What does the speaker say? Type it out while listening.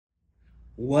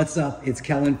What's up? It's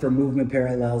Kellen from Movement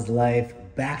Parallels Life,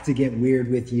 back to get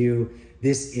weird with you.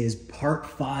 This is part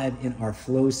 5 in our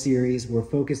flow series. We're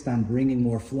focused on bringing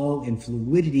more flow and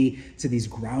fluidity to these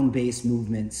ground-based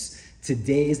movements.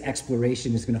 Today's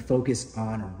exploration is going to focus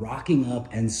on rocking up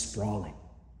and sprawling.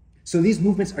 So these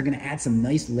movements are going to add some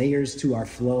nice layers to our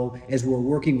flow as we're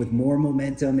working with more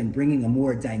momentum and bringing a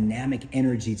more dynamic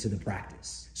energy to the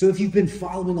practice. So if you've been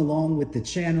following along with the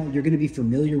channel, you're going to be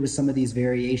familiar with some of these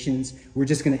variations. We're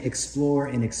just going to explore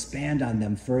and expand on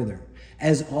them further.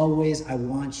 As always, I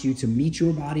want you to meet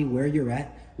your body where you're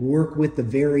at, work with the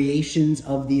variations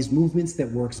of these movements that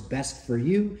works best for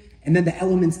you. And then the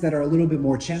elements that are a little bit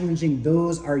more challenging,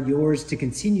 those are yours to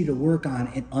continue to work on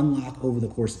and unlock over the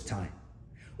course of time.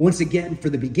 Once again,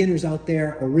 for the beginners out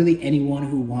there, or really anyone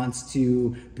who wants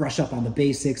to brush up on the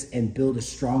basics and build a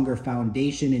stronger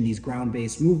foundation in these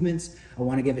ground-based movements, I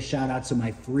want to give a shout out to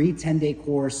my free 10-day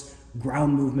course,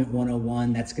 Ground Movement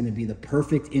 101. That's going to be the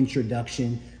perfect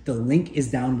introduction. The link is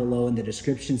down below in the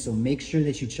description, so make sure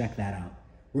that you check that out.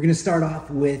 We're going to start off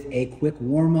with a quick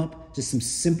warm-up, just some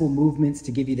simple movements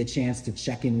to give you the chance to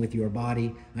check in with your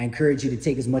body. I encourage you to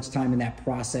take as much time in that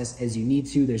process as you need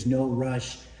to. There's no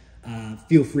rush.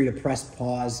 Feel free to press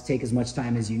pause, take as much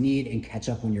time as you need, and catch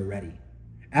up when you're ready.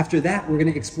 After that, we're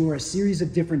going to explore a series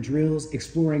of different drills,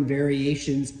 exploring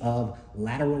variations of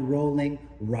lateral rolling,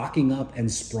 rocking up, and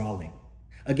sprawling.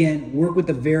 Again, work with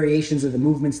the variations of the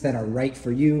movements that are right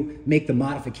for you, make the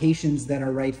modifications that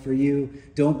are right for you.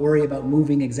 Don't worry about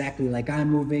moving exactly like I'm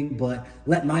moving, but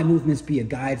let my movements be a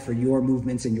guide for your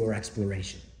movements and your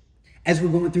exploration. As we're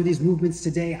going through these movements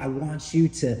today, I want you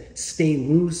to stay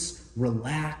loose,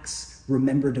 relax,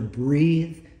 remember to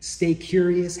breathe, stay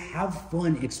curious, have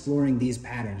fun exploring these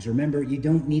patterns. Remember, you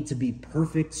don't need to be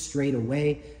perfect straight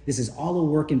away. This is all a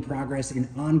work in progress, an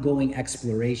ongoing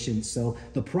exploration. So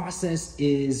the process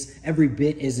is every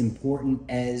bit as important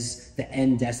as the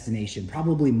end destination,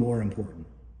 probably more important.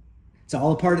 It's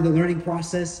all a part of the learning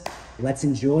process. Let's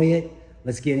enjoy it.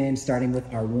 Let's get in, starting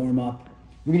with our warm-up.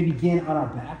 We're going to begin on our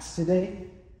backs today.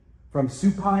 From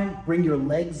supine, bring your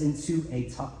legs into a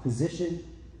tuck position.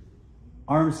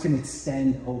 Arms can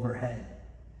extend overhead.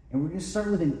 And we're going to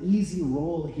start with an easy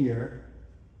roll here.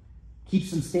 Keep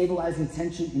some stabilizing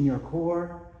tension in your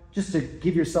core, just to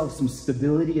give yourself some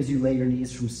stability as you lay your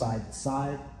knees from side to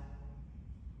side.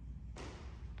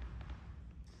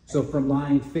 So from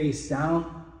lying face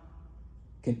down,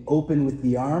 can open with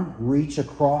the arm, reach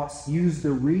across, use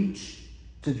the reach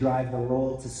to drive the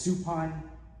roll to supine.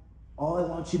 All I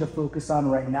want you to focus on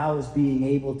right now is being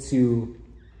able to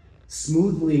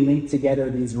smoothly link together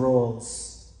these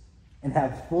rolls and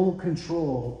have full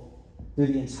control through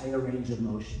the entire range of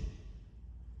motion.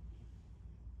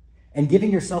 And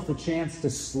giving yourself a chance to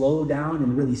slow down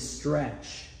and really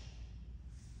stretch.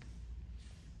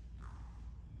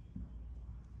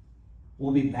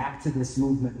 We'll be back to this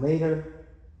movement later.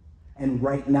 And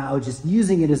right now, just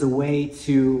using it as a way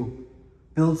to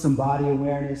build some body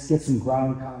awareness, get some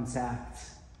ground contact,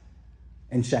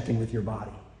 and check in with your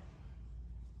body.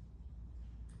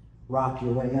 Rock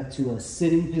your way up to a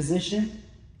sitting position,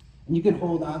 and you can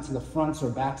hold on to the fronts or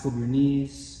backs of your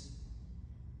knees.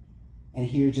 And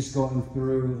here, just going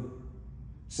through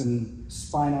some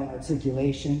spinal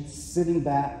articulation, sitting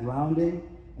back, rounding,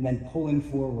 and then pulling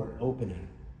forward, opening.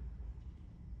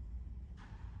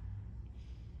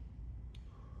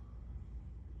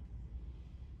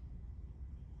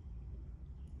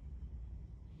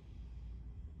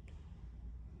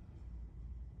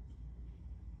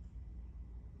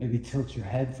 Maybe tilt your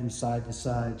head from side to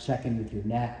side, check in with your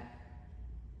neck.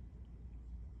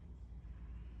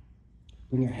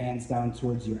 Bring your hands down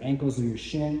towards your ankles or your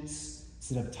shins.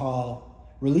 Sit up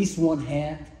tall. Release one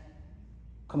hand.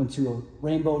 Come into a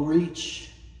rainbow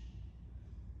reach.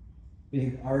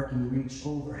 Big arcing reach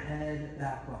overhead,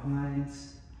 back behind,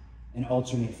 and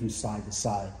alternate from side to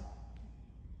side.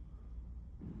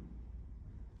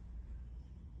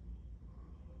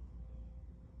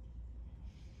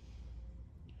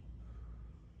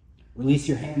 Release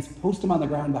your hands, post them on the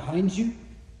ground behind you.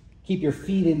 Keep your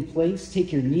feet in place.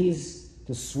 Take your knees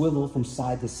to swivel from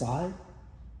side to side.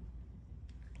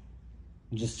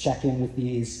 And just check in with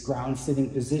these ground sitting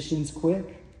positions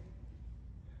quick.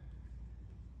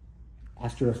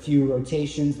 After a few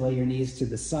rotations, lay your knees to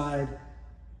the side.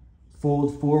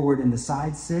 Fold forward in the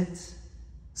side sit.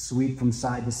 Sweep from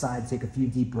side to side. Take a few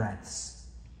deep breaths.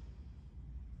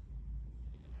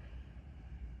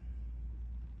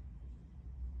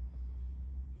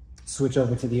 Switch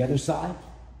over to the other side.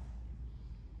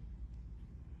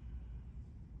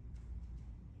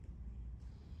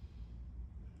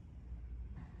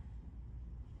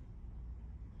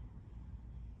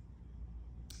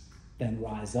 Then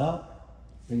rise up,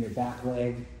 bring your back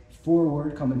leg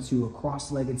forward, come into a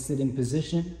cross-legged sitting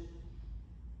position.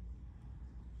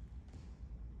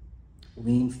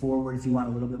 Lean forward if you want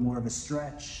a little bit more of a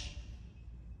stretch.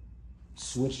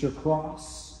 Switch your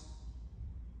cross.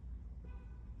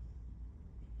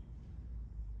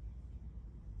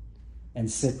 And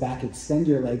sit back, extend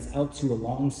your legs out to a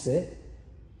long sit.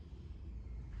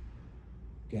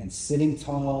 Again, sitting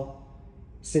tall,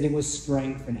 sitting with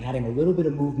strength, and adding a little bit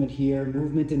of movement here,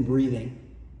 movement and breathing.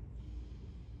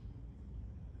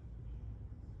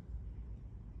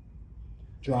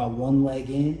 Draw one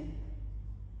leg in,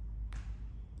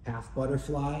 half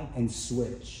butterfly, and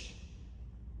switch.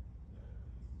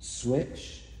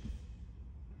 Switch.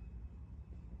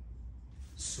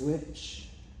 Switch.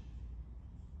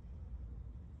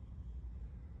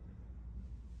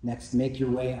 Next, make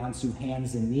your way onto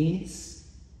hands and knees.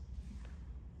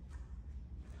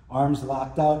 Arms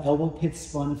locked out, elbow pits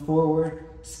spun forward,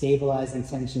 stabilizing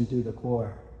tension through the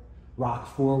core.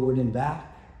 Rock forward and back.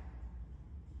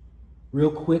 Real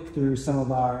quick through some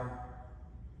of our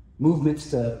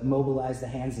movements to mobilize the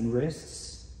hands and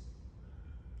wrists.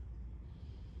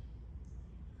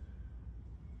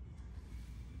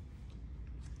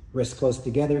 Wrists close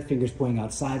together, fingers pointing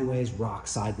out sideways, rock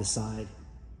side to side.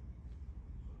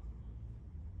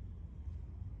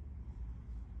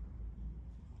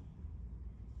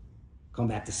 Come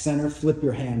back to center, flip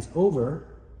your hands over,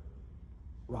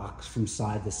 rocks from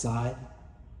side to side.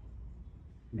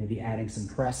 Maybe adding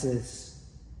some presses.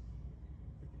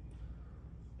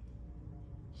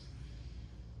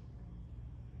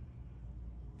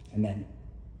 And then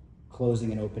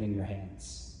closing and opening your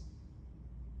hands.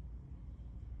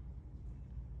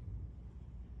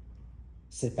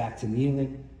 Sit back to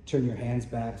kneeling, turn your hands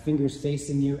back, fingers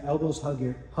facing you, elbows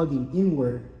hugging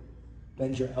inward.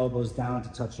 Bend your elbows down to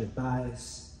touch your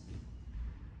thighs.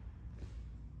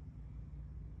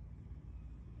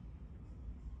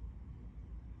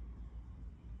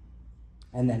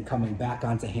 And then coming back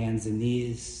onto hands and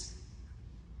knees.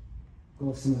 Go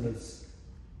with some of those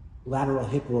lateral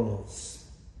hip rolls.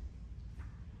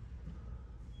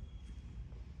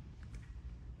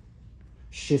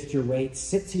 Shift your weight,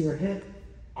 sit to your hip,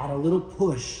 add a little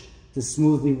push to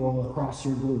smoothly roll across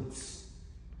your glutes.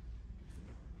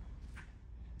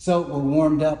 So we're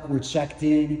warmed up, we're checked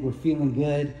in, we're feeling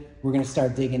good. We're gonna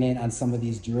start digging in on some of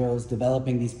these drills,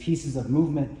 developing these pieces of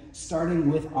movement, starting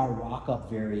with our rock up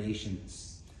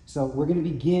variations. So we're gonna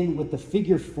begin with the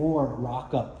figure 4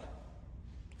 rock up.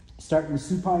 Start in the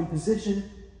supine position.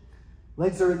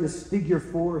 Legs are in this figure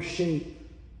 4 shape.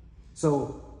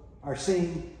 So our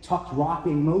same tucked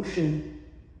rocking motion,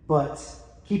 but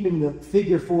keeping the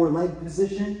figure 4 leg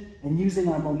position and using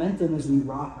our momentum as we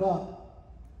rock up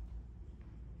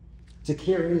to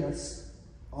carry us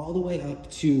all the way up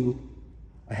to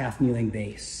a half kneeling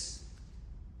base.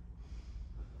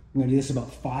 I'm gonna do this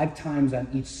about 5 times on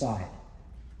each side.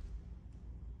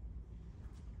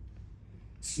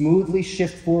 Smoothly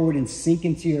shift forward and sink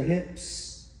into your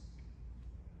hips.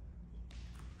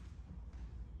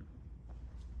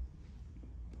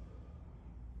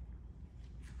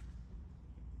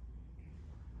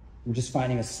 We're just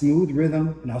finding a smooth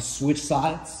rhythm. Now switch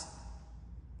sides.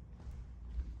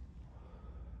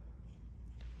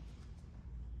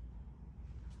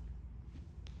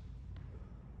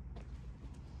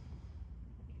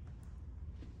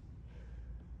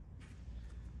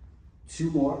 Two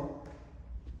more.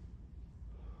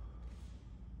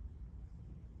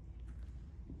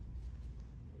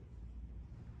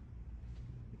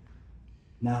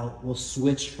 Now we'll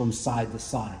switch from side to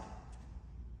side.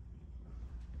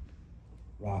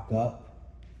 Rock up,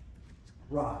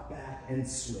 rock back, and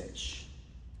switch.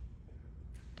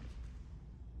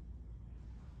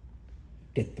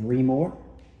 Get 3 more.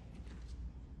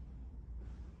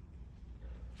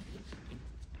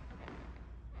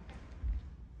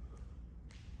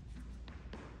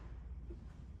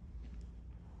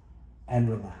 And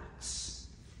relax.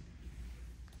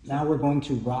 Now we're going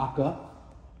to rock up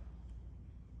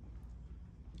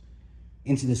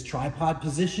into this tripod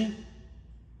position.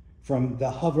 From the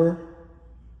hover,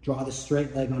 draw the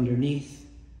straight leg underneath.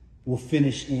 We'll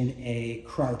finish in a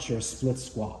crouch or a split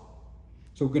squat.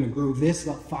 So we're gonna groove this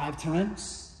about 5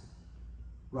 times.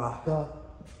 Rock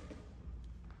up.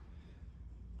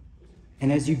 And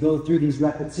as you go through these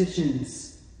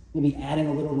repetitions, maybe adding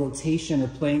a little rotation or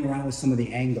playing around with some of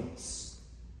the angles.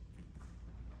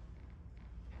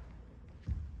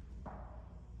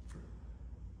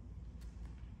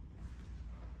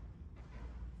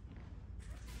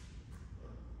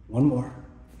 One more.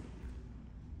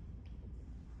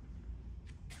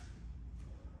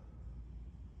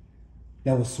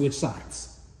 Then we'll switch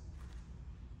sides.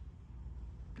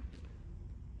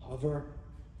 Hover,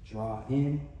 draw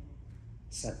in,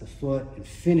 set the foot, and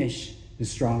finish the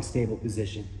strong, stable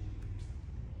position.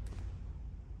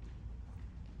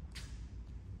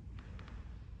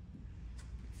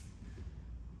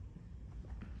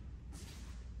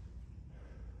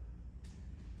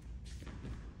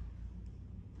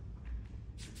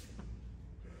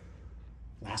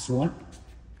 Last one.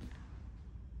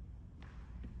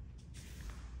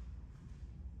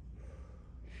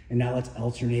 And now let's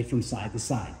alternate from side to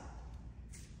side.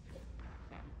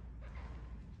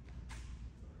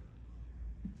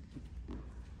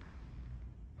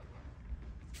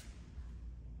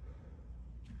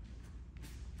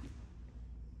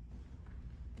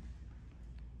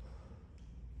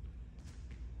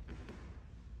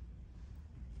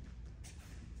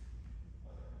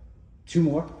 Two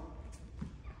more.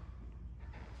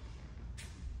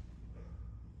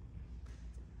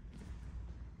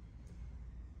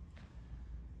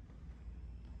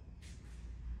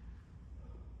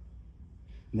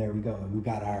 And there we go. We've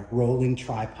got our rolling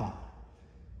tripod.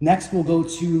 Next, we'll go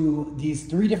to these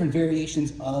 3 different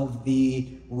variations of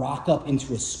the rock up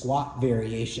into a squat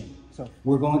variation. So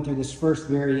we're going through this first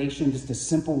variation, just a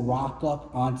simple rock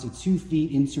up onto 2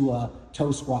 feet into a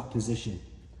toe squat position.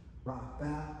 Rock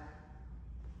back,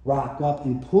 rock up,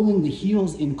 and pulling the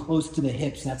heels in close to the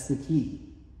hips, that's the key.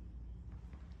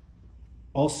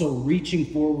 Also reaching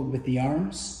forward with the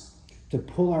arms to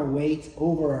pull our weight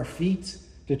over our feet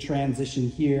to transition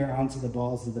here onto the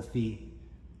balls of the feet,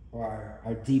 or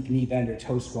our deep knee bend or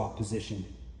toe squat position.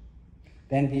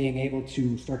 Then being able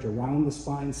to start to round the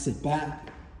spine, sit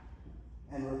back,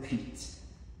 and repeat.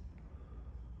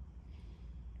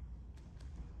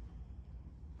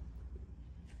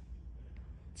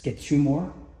 Let's get 2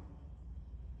 more.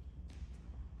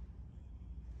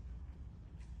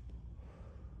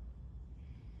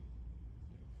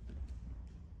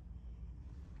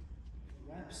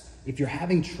 If you're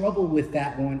having trouble with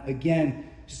that one, again,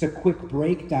 just a quick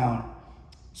breakdown.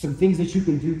 Some things that you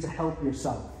can do to help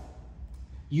yourself.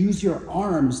 Use your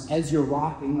arms as you're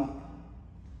rocking up.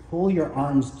 Pull your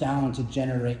arms down to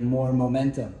generate more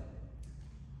momentum.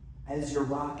 As you're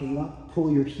rocking up,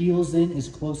 pull your heels in as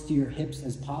close to your hips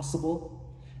as possible,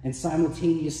 and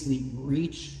simultaneously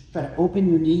reach. Try to open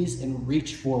your knees and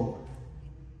reach forward.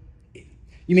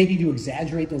 You may need to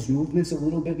exaggerate those movements a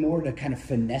little bit more to kind of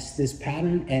finesse this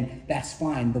pattern, and that's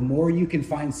fine. The more you can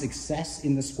find success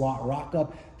in the squat rock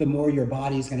up, the more your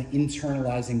body is going to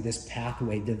internalizing this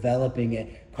pathway, developing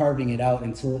it, carving it out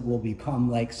until it will become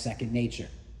like second nature.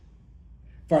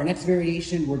 For our next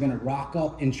variation, we're going to rock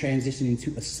up and transition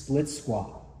into a split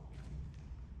squat.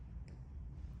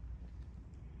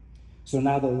 So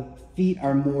now the feet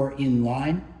are more in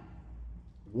line.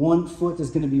 One foot is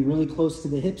going to be really close to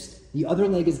the hips. The other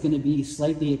leg is going to be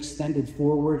slightly extended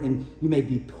forward, and you may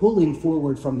be pulling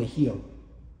forward from the heel.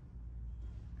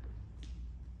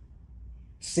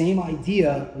 Same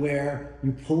idea where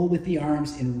you pull with the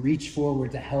arms and reach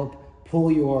forward to help pull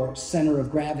your center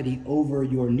of gravity over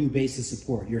your new base of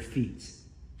support, your feet.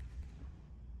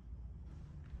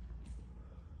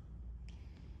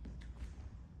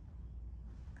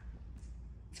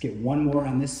 Let's get 1 more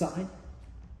on this side.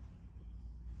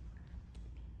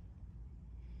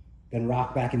 Then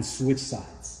rock back and switch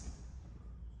sides.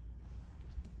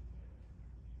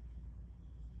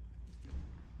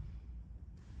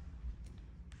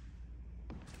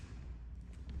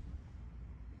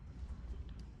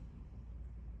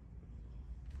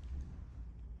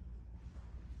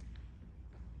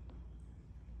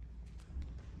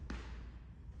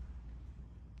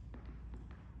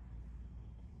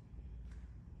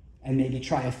 And maybe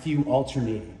try a few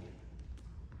alternating.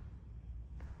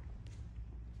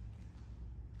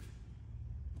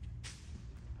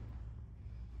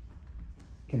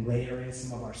 Can layer in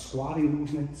some of our squatting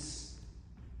movements.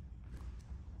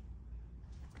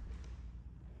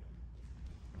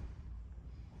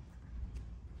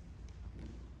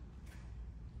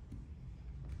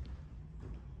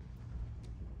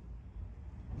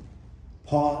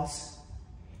 Pause.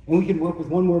 And we can work with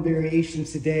 1 more variation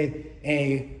today,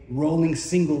 a rolling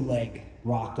single leg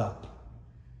rock up.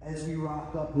 As we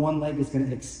rock up, 1 leg is going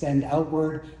to extend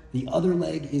outward. The other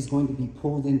leg is going to be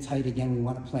pulled in tight again. We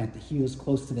want to plant the heels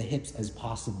close to the hips as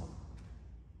possible.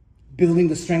 Building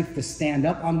the strength to stand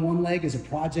up on 1 leg is a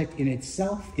project in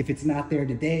itself. If it's not there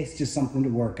today, it's just something to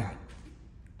work on.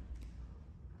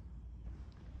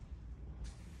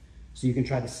 So you can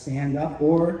try to stand up,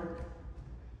 or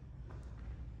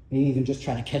maybe even just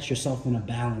try to catch yourself in a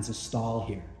balance, a stall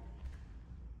here.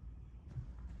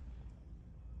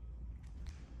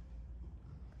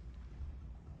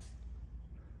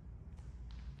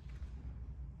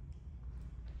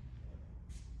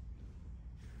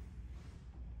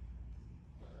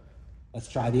 Let's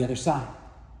try the other side.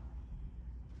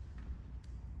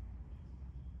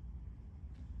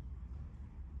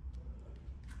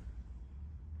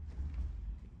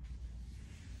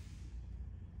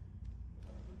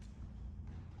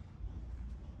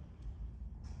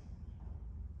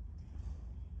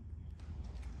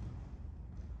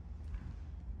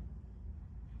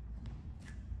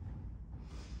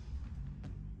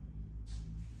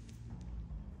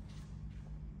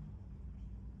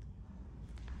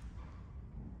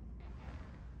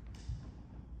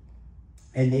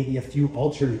 And maybe a few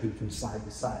alternating from side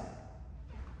to side.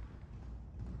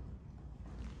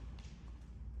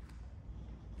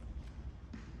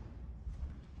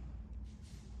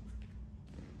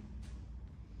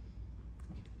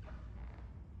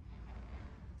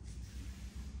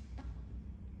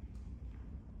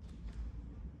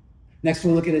 Next,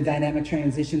 we'll look at a dynamic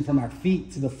transition from our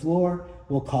feet to the floor.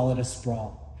 We'll call it a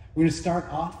sprawl. We're gonna start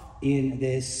off in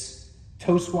this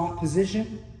toe squat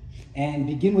position and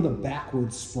begin with a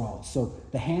backward sprawl. So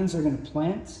the hands are gonna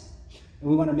plant, and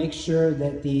we wanna make sure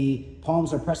that the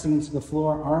palms are pressing into the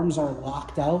floor, arms are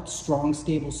locked out, strong,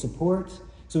 stable support,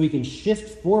 so we can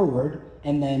shift forward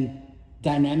and then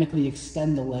dynamically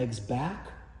extend the legs back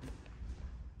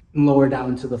and lower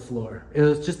down to the floor. It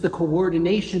was just the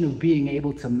coordination of being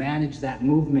able to manage that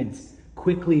movement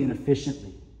quickly and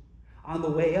efficiently. On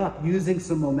the way up, using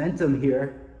some momentum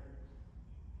here,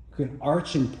 you can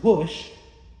arch and push,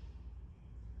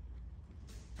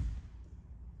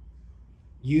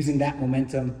 using that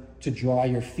momentum to draw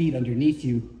your feet underneath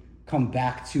you, come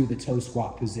back to the toe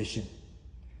squat position.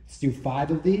 Let's do 5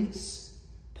 of these.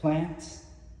 Plant,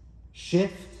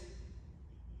 shift,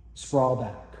 sprawl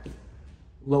back,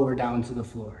 lower down to the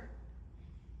floor.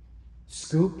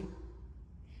 Scoop,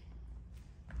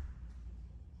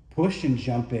 push and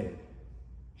jump in.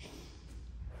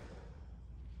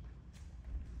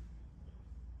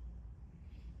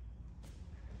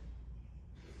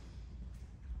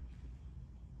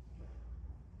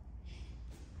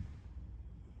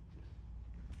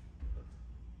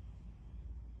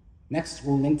 Next,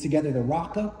 we'll link together the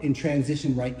rock up and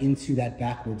transition right into that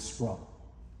backward sprawl.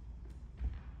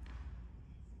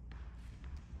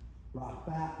 Rock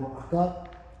back, rock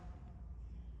up,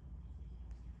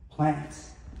 plant,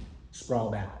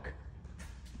 sprawl back.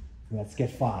 Let's get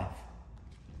 5.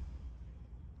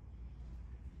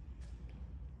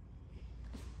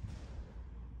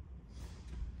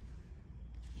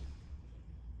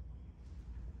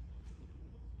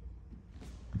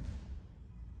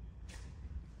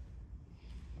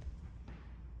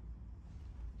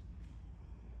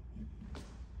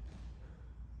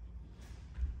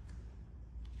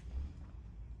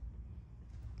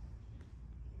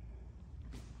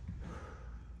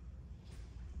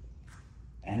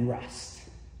 And rest.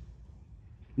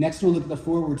 Next, we'll look at the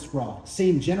forward sprawl.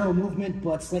 Same general movement,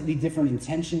 but slightly different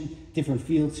intention, different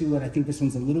feel to it. I think this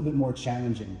one's a little bit more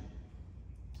challenging.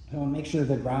 I want to make sure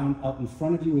that the ground out in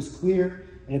front of you is clear.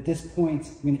 And at this point,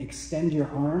 you're going to extend your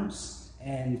arms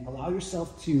and allow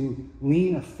yourself to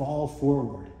lean or fall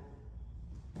forward.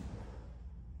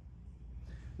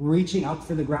 Reaching out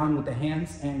for the ground with the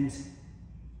hands and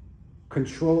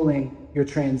controlling your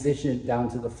transition down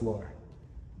to the floor.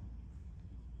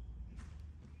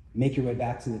 Make your way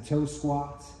back to the toe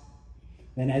squat.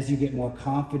 Then as you get more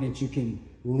confident, you can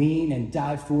lean and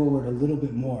dive forward a little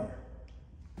bit more.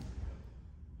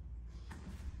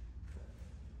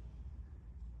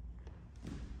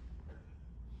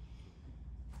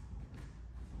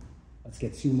 Let's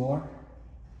get 2 more.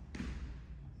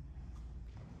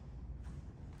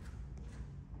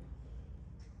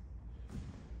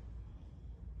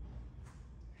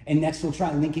 And next, we'll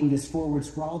try linking this forward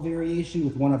sprawl variation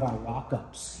with one of our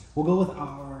rock-ups. We'll go with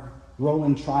our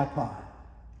rolling tripod.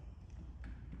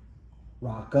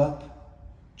 Rock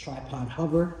up, tripod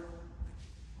hover,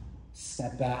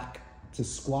 step back to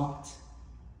squat,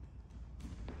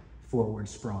 forward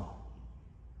sprawl.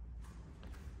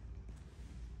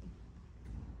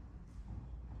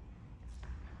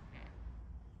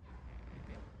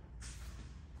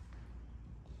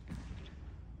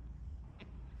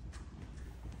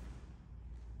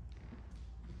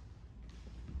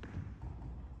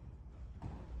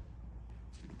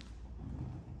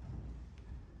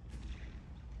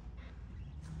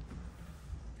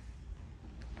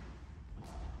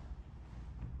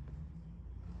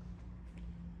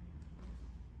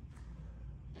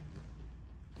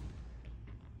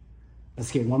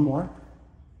 Let's get 1 more.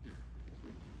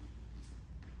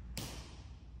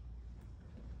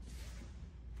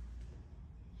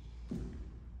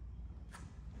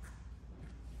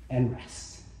 And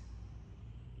rest.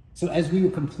 So as we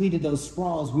completed those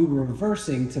sprawls, we were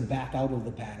reversing to back out of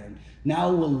the pattern. Now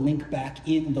we'll link back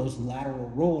in those lateral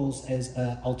rolls as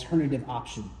an alternative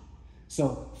option.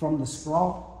 So from the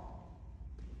sprawl,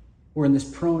 we're in this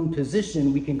prone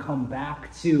position, we can come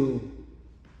back to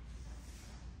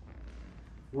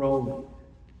rolling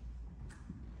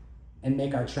and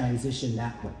make our transition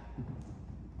that way.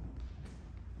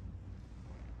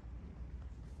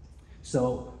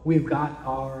 So we've got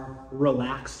our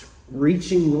relaxed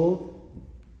reaching roll,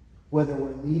 whether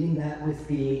we're leading that with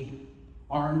the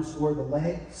arms or the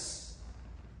legs.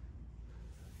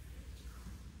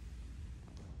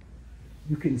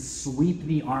 You can sweep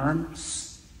the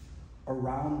arms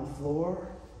around the floor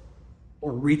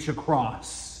or reach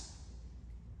across.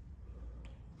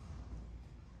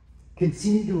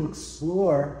 Continue to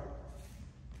explore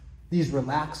these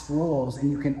relaxed rolls,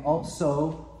 and you can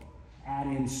also add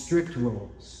in strict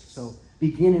rolls. So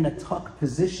begin in a tuck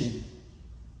position.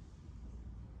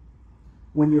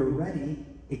 When you're ready,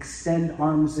 extend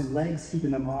arms and legs,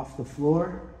 keeping them off the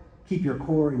floor. Keep your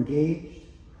core engaged.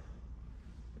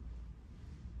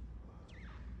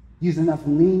 Use enough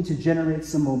lean to generate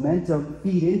some momentum.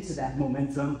 Feed into that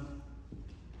momentum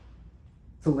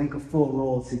to link a full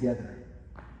roll together.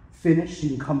 Finish,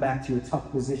 and come back to your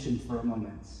tuck position for a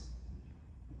moment.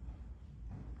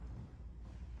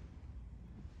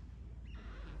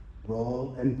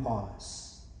 Roll and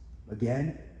pause.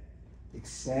 Again,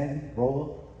 extend,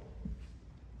 roll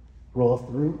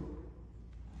through,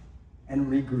 and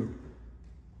regroup.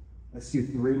 Let's do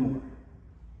 3 more.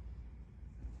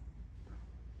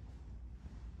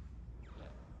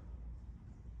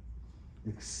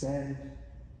 Extend,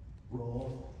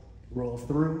 roll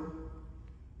through,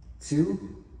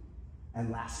 2,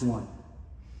 and last 1.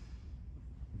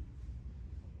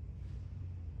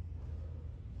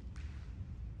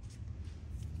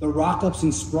 The rock-ups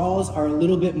and sprawls are a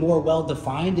little bit more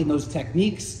well-defined in those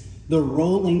techniques. The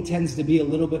rolling tends to be a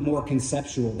little bit more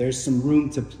conceptual. There's some room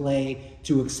to play,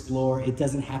 to explore. It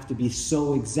doesn't have to be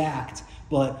so exact,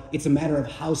 but it's a matter of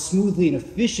how smoothly and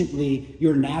efficiently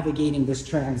you're navigating this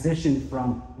transition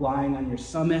from lying on your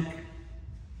stomach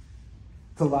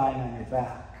to lying on your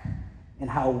back, and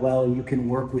how well you can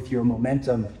work with your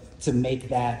momentum to make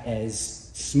that as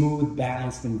smooth,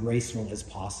 balanced, and graceful as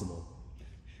possible.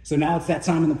 So now it's that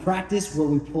time in the practice where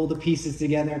we pull the pieces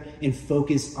together and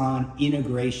focus on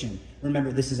integration.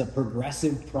 Remember, this is a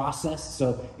progressive process,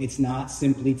 so it's not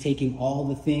simply taking all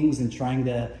the things and trying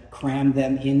to cram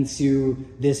them into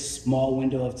this small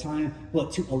window of time,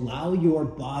 but to allow your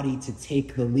body to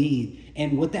take the lead.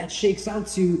 And what that shakes out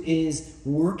to is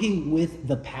working with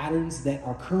the patterns that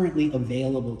are currently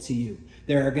available to you.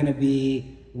 There are going to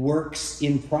be works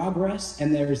in progress,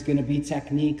 and there's going to be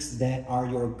techniques that are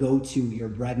your go-to, your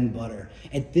bread and butter.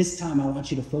 At this time, I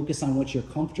want you to focus on what you're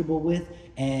comfortable with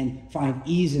and find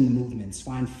ease in the movements,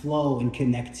 find flow and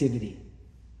connectivity.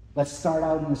 Let's start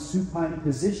out in a supine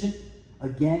position.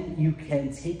 Again, you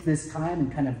can take this time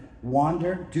and kind of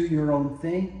wander, do your own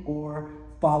thing, or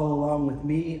follow along with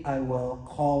me. I will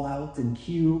call out and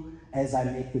cue as I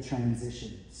make the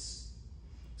transitions.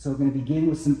 So we're going to begin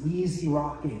with some easy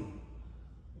rocking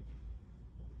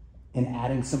and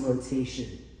adding some rotation.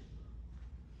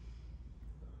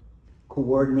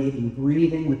 Coordinating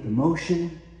breathing with the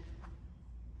motion,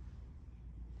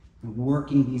 and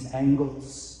working these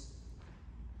angles,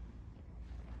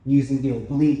 using the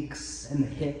obliques and the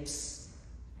hips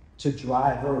to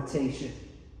drive rotation.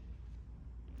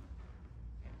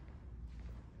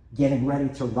 Getting ready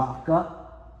to rock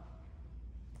up.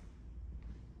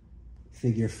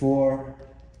 Figure 4.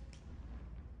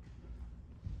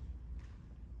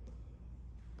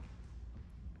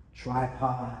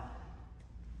 Tripod.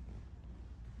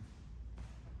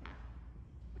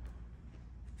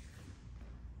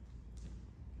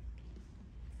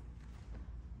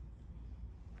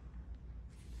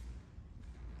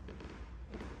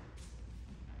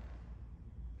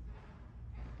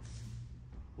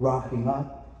 Rocking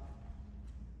up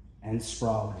and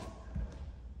sprawling.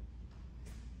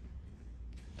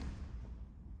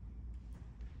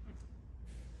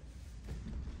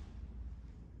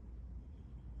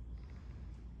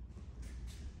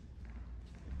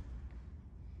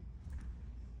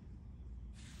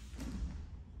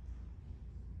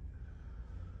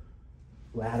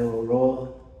 Lateral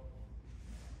roll,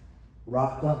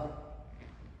 rock up,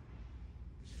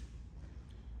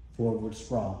 forward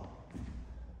sprawl.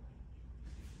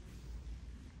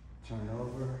 Turn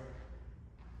over,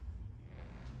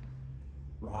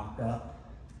 rock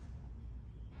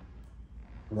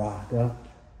up,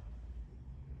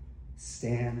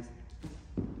 stand,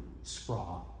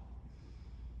 sprawl.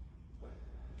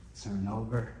 Turn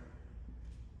over,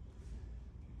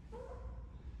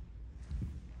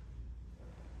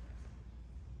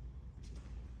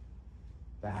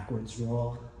 Backwards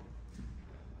roll,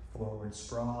 forward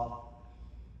sprawl,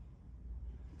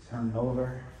 turn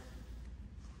over,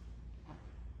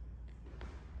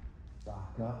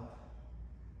 rock up,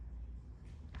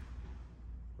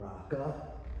 rock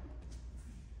up,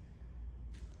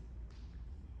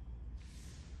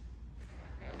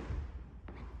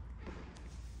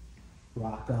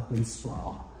 rock up and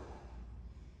sprawl.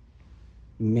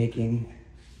 Making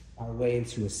our way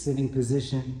into a sitting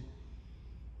position,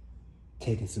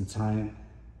 taking some time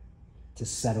to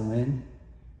settle in,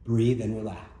 breathe, and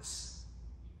relax.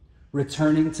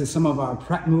 Returning to some of our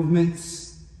prep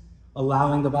movements,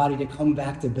 allowing the body to come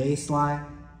back to baseline.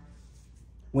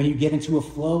 When you get into a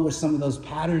flow with some of those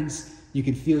patterns, you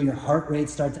can feel your heart rate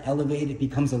start to elevate. It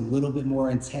becomes a little bit more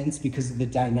intense because of the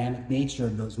dynamic nature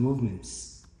of those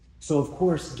movements. So of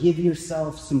course, give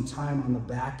yourself some time on the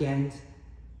back end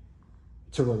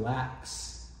to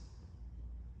relax.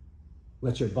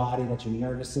 Let your body, let your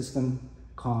nervous system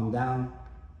calm down.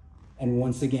 And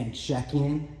once again, check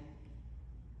in.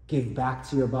 Give back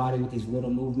to your body with these little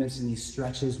movements and these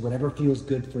stretches, whatever feels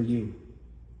good for you.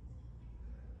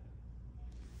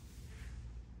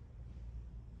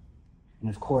 And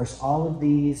of course, all of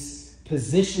these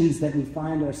positions that we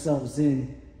find ourselves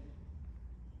in,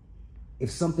 if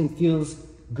something feels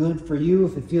good for you,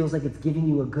 if it feels like it's giving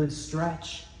you a good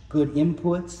stretch, good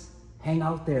input, hang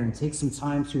out there and take some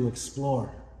time to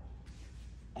explore.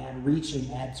 Add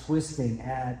reaching, add twisting,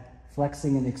 add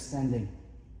flexing and extending.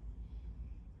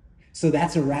 So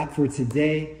that's a wrap for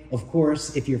today. Of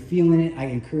course, if you're feeling it, I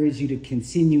encourage you to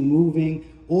continue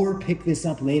moving or pick this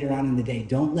up later on in the day.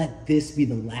 Don't let this be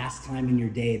the last time in your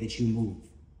day that you move.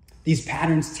 These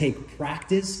patterns take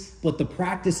practice, but the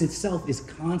practice itself is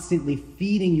constantly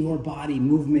feeding your body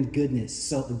movement goodness.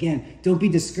 So again, don't be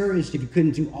discouraged if you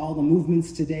couldn't do all the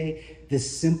movements today.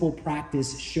 This simple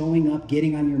practice, showing up,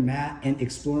 getting on your mat, and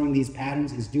exploring these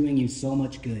patterns is doing you so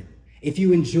much good. If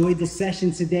you enjoyed the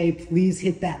session today, please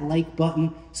hit that like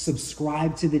button,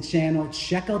 subscribe to the channel,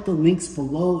 check out the links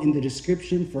below in the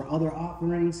description for other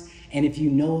offerings. And if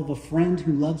you know of a friend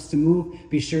who loves to move,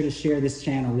 be sure to share this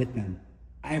channel with them.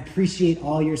 I appreciate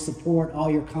all your support, all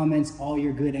your comments, all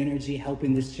your good energy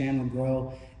helping this channel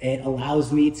grow. It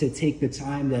allows me to take the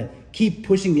time to keep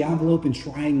pushing the envelope and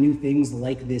trying new things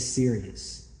like this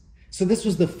series. So this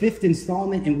was the 5th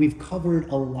installment, and we've covered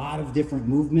a lot of different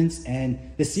movements, and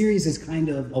the series has kind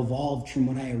of evolved from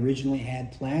what I originally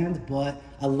had planned, but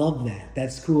I love that.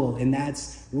 That's cool, and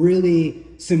that's really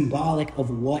symbolic of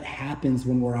what happens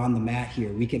when we're on the mat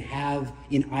here. We can have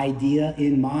an idea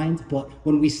in mind, but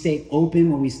when we stay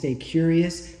open, when we stay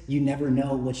curious, you never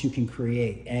know what you can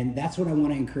create, and that's what I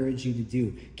want to encourage you to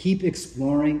do. Keep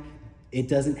exploring. It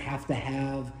doesn't have to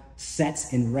have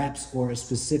sets and reps or a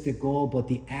specific goal, but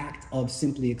the act of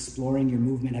simply exploring your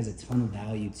movement has a ton of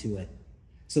value to it.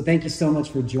 So thank you so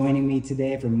much for joining me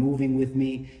today, for moving with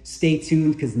me. Stay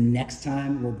tuned, because next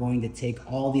time we're going to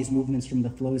take all these movements from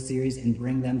the flow series and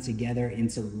bring them together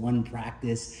into one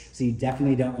practice. So you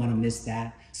definitely don't want to miss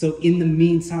that. So in the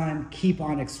meantime, keep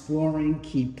on exploring,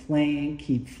 keep playing,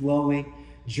 keep flowing,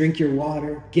 drink your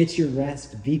water, get your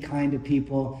rest, be kind to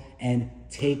people, and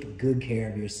take good care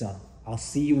of yourself. I'll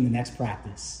see you in the next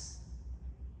practice.